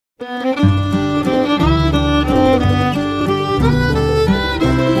Good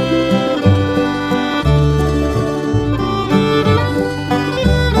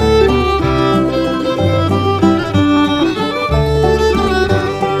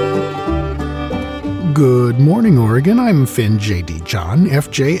morning, Oregon. I'm Finn J.D. John,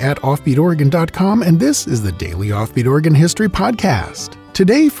 FJ at offbeatoregon.com, and this is the Daily Offbeat Oregon History Podcast.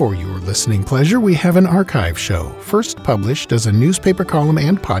 Today, for your listening pleasure, we have an archive show, first published as a newspaper column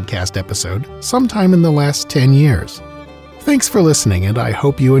and podcast episode sometime in the last 10 years. Thanks for listening, and I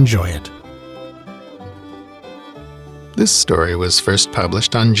hope you enjoy it. This story was first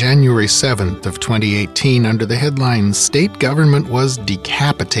published on January 7th of 2018 under the headline, "State Government Was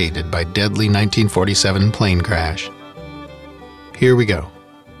Decapitated by Deadly 1947 Plane Crash." Here we go.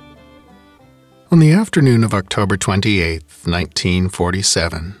 On the afternoon of October 28th,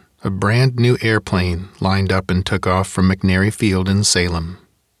 1947, a brand new airplane lined up and took off from McNary Field in Salem.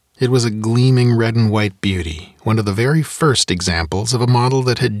 It was a gleaming red and white beauty, one of the very first examples of a model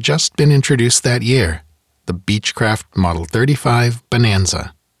that had just been introduced that year. The Beechcraft Model 35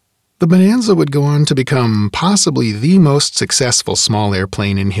 Bonanza. The Bonanza would go on to become possibly the most successful small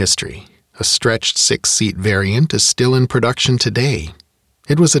airplane in history. A stretched six-seat variant is still in production today.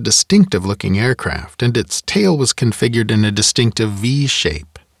 It was a distinctive-looking aircraft, and its tail was configured in a distinctive V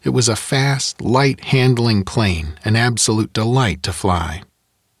shape. It was a fast, light-handling plane, an absolute delight to fly.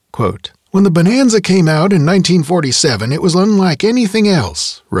 Quote, "When the Bonanza came out in 1947, it was unlike anything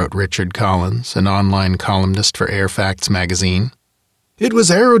else," wrote Richard Collins, an online columnist for Airfacts magazine. "It was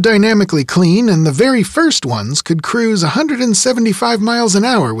aerodynamically clean, and the very first ones could cruise 175 miles an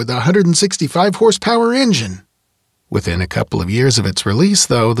hour with a 165 horsepower engine." Within a couple of years of its release,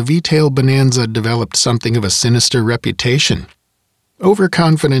 though, the V-tail Bonanza developed something of a sinister reputation.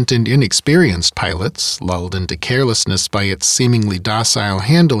 Overconfident and inexperienced pilots, lulled into carelessness by its seemingly docile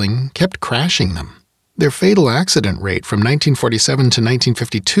handling, kept crashing them. Their fatal accident rate from 1947 to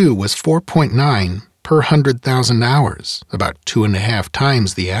 1952 was 4.9 per 100,000 hours, about 2.5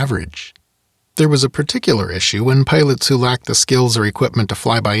 times the average. There was a particular issue when pilots who lacked the skills or equipment to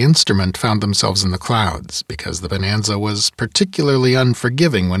fly by instrument found themselves in the clouds, because the Bonanza was particularly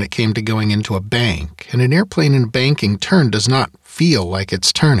unforgiving when it came to going into a bank, and an airplane in a banking turn does not feel like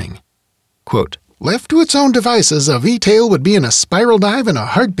it's turning. Quote, "Left to its own devices, a V-tail would be in a spiral dive in a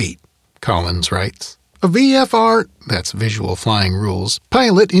heartbeat," Collins writes. "A VFR, that's visual flying rules,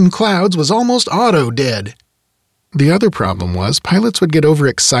 pilot in clouds was almost auto-dead." The other problem was pilots would get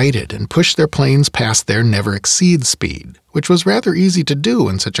overexcited and push their planes past their never-exceed speed, which was rather easy to do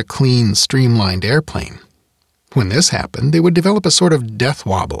in such a clean, streamlined airplane. When this happened, they would develop a sort of death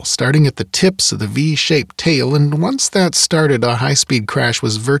wobble, starting at the tips of the V-shaped tail, and once that started, a high-speed crash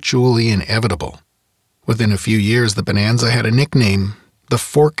was virtually inevitable. Within a few years, the Bonanza had a nickname, the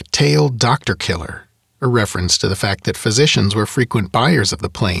Fork-Tail Doctor Killer, a reference to the fact that physicians were frequent buyers of the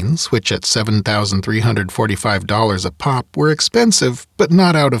planes, which at $7,345 a pop were expensive, but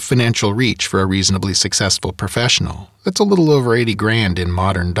not out of financial reach for a reasonably successful professional. That's a little over $80,000 in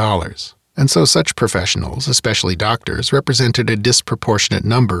modern dollars. And so such professionals, especially doctors, represented a disproportionate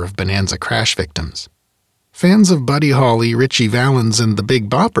number of Bonanza crash victims. Fans of Buddy Holly, Ritchie Valens, and The Big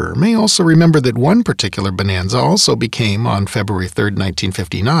Bopper may also remember that one particular Bonanza also became, on February 3,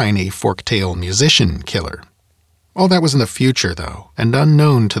 1959, a fork-tail musician killer. All that was in the future, though, and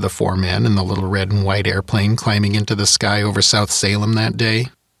unknown to the four men in the little red and white airplane climbing into the sky over South Salem that day.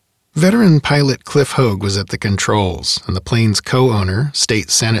 Veteran pilot Cliff Hogue was at the controls, and the plane's co-owner, State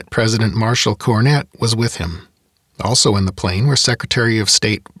Senate President Marshall Cornett, was with him. Also in the plane were Secretary of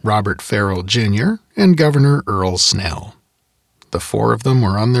State Robert Farrell, Jr. and Governor Earl Snell. The four of them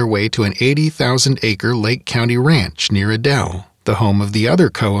were on their way to an 80,000-acre Lake County ranch near Adel, the home of the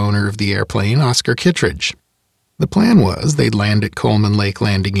other co-owner of the airplane, Oscar Kittredge. The plan was they'd land at Coleman Lake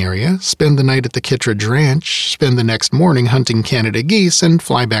Landing Area, spend the night at the Kittredge Ranch, spend the next morning hunting Canada geese, and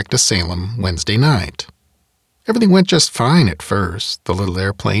fly back to Salem Wednesday night. Everything went just fine at first. The little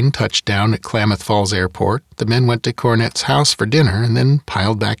airplane touched down at Klamath Falls Airport, the men went to Cornett's house for dinner, and then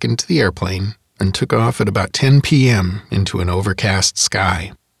piled back into the airplane and took off at about 10 p.m. into an overcast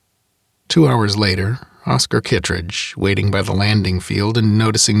sky. 2 hours later, Oscar Kittredge, waiting by the landing field and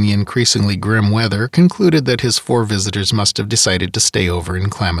noticing the increasingly grim weather, concluded that his four visitors must have decided to stay over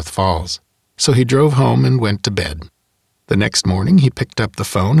in Klamath Falls. So he drove home and went to bed. The next morning, he picked up the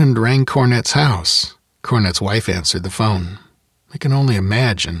phone and rang Cornett's house. Cornett's wife answered the phone. I can only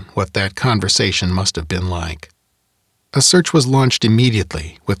imagine what that conversation must have been like. A search was launched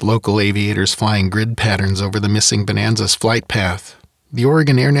immediately, with local aviators flying grid patterns over the missing Bonanza's flight path. The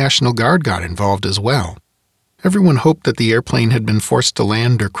Oregon Air National Guard got involved as well. Everyone hoped that the airplane had been forced to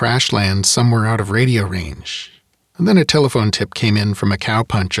land or crash land somewhere out of radio range. And then a telephone tip came in from a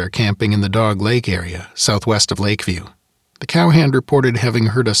cowpuncher camping in the Dog Lake area, southwest of Lakeview. The cowhand reported having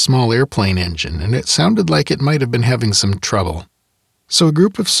heard a small airplane engine, and it sounded like it might have been having some trouble. So a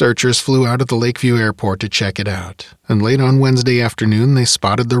group of searchers flew out of the Lakeview airport to check it out, and late on Wednesday afternoon they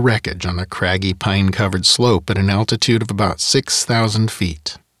spotted the wreckage on a craggy pine-covered slope at an altitude of about 6,000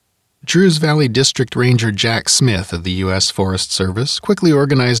 feet. Drews Valley District Ranger Jack Smith of the U.S. Forest Service quickly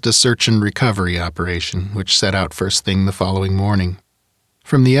organized a search and recovery operation, which set out first thing the following morning.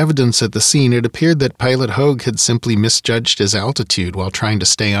 From the evidence at the scene, it appeared that Pilot Hogue had simply misjudged his altitude while trying to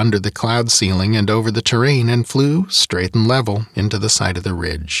stay under the cloud ceiling and over the terrain, and flew, straight and level, into the side of the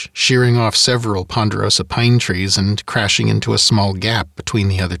ridge, shearing off several ponderosa pine trees and crashing into a small gap between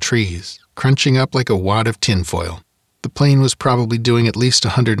the other trees, crunching up like a wad of tinfoil. The plane was probably doing at least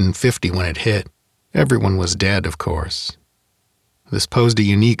 150 when it hit. Everyone was dead, of course. This posed a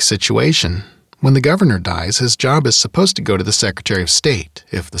unique situation. When the governor dies, his job is supposed to go to the Secretary of State.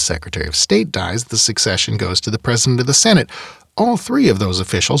 If the Secretary of State dies, the succession goes to the President of the Senate. All three of those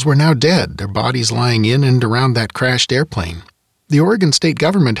officials were now dead, their bodies lying in and around that crashed airplane. The Oregon state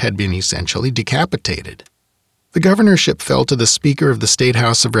government had been essentially decapitated. The governorship fell to the Speaker of the State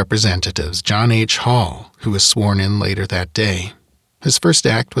House of Representatives, John H. Hall, who was sworn in later that day. His first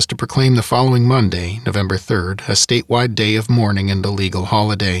act was to proclaim the following Monday, November 3rd, a statewide day of mourning and a legal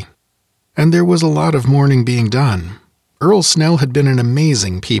holiday. And there was a lot of mourning being done. Earl Snell had been an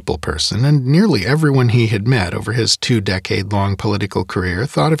amazing people person, and nearly everyone he had met over his 2-decade-long political career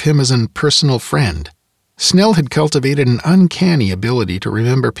thought of him as a personal friend. Snell had cultivated an uncanny ability to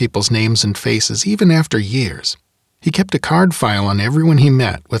remember people's names and faces even after years. He kept a card file on everyone he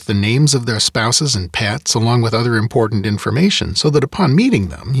met with the names of their spouses and pets, along with other important information, so that upon meeting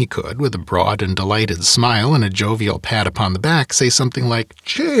them, he could, with a broad and delighted smile and a jovial pat upon the back, say something like,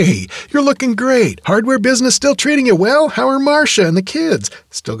 "Gee, you're looking great. Hardware business still treating you well? How are Marcia and the kids?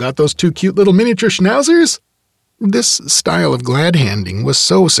 Still got those 2 cute little miniature schnauzers?" This style of glad-handing was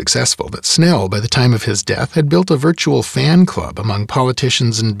so successful that Snell, by the time of his death, had built a virtual fan club among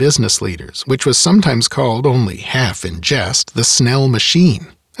politicians and business leaders, which was sometimes called, only half in jest, the Snell Machine.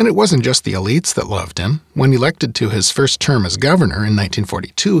 And it wasn't just the elites that loved him. When elected to his first term as governor in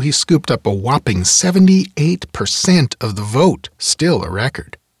 1942, he scooped up a whopping 78% of the vote, still a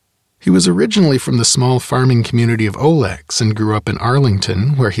record. He was originally from the small farming community of Olex and grew up in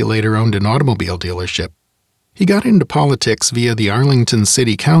Arlington, where he later owned an automobile dealership. He got into politics via the Arlington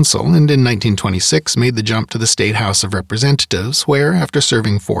City Council and in 1926 made the jump to the State House of Representatives, where, after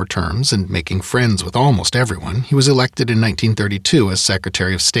serving 4 terms and making friends with almost everyone, he was elected in 1932 as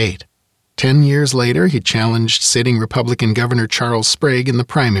Secretary of State. 10 years later, he challenged sitting Republican Governor Charles Sprague in the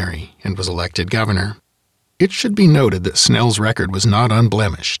primary and was elected governor. It should be noted that Snell's record was not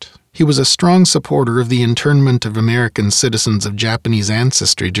unblemished. He was a strong supporter of the internment of American citizens of Japanese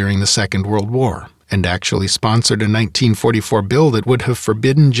ancestry during the Second World War, and actually sponsored a 1944 bill that would have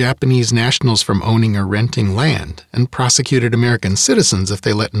forbidden Japanese nationals from owning or renting land and prosecuted American citizens if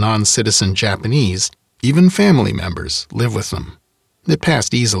they let non-citizen Japanese, even family members, live with them. It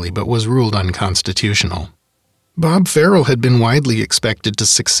passed easily but was ruled unconstitutional. Bob Farrell had been widely expected to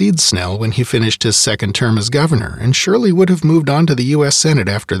succeed Snell when he finished his second term as governor and surely would have moved on to the U.S. Senate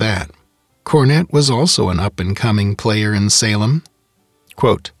after that. Cornette was also an up-and-coming player in Salem.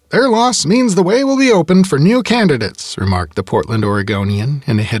 Quote, "Their loss means the way will be opened for new candidates," remarked the Portland Oregonian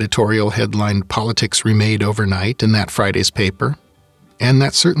in a editorial headlined "Politics Remade Overnight" in that Friday's paper. And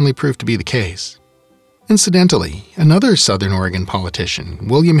that certainly proved to be the case. Incidentally, another Southern Oregon politician,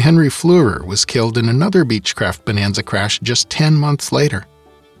 William Henry Fleurer, was killed in another Beechcraft Bonanza crash just 10 months later.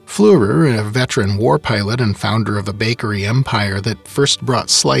 Fleurer, a veteran war pilot and founder of a bakery empire that first brought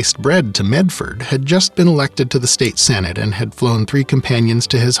sliced bread to Medford, had just been elected to the state senate and had flown 3 companions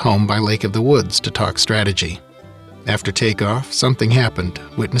to his home by Lake of the Woods to talk strategy. After takeoff, something happened.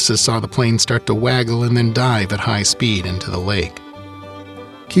 Witnesses saw the plane start to waggle and then dive at high speed into the lake.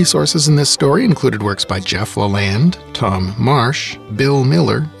 Key sources in this story included works by Jeff Lalande, Tom Marsh, Bill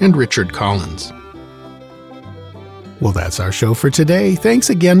Miller, and Richard Collins. Well, that's our show for today. Thanks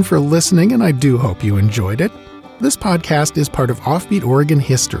again for listening, and I do hope you enjoyed it. This podcast is part of Offbeat Oregon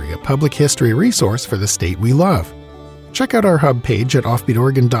History, a public history resource for the state we love. Check out our hub page at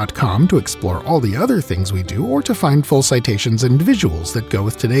offbeatoregon.com to explore all the other things we do or to find full citations and visuals that go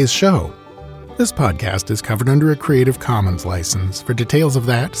with today's show. This podcast is covered under a Creative Commons license. For details of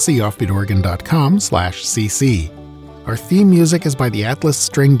that, see offbeatoregon.com/cc. Our theme music is by the Atlas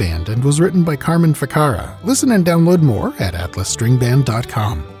String Band and was written by Carmen Ficara. Listen and download more at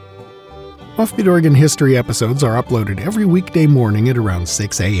atlasstringband.com. Offbeat Oregon History episodes are uploaded every weekday morning at around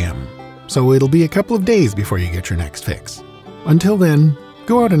 6 a.m., so it'll be a couple of days before you get your next fix. Until then,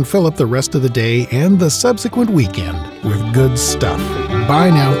 go out and fill up the rest of the day and the subsequent weekend with good stuff. Bye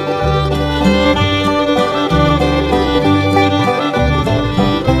now.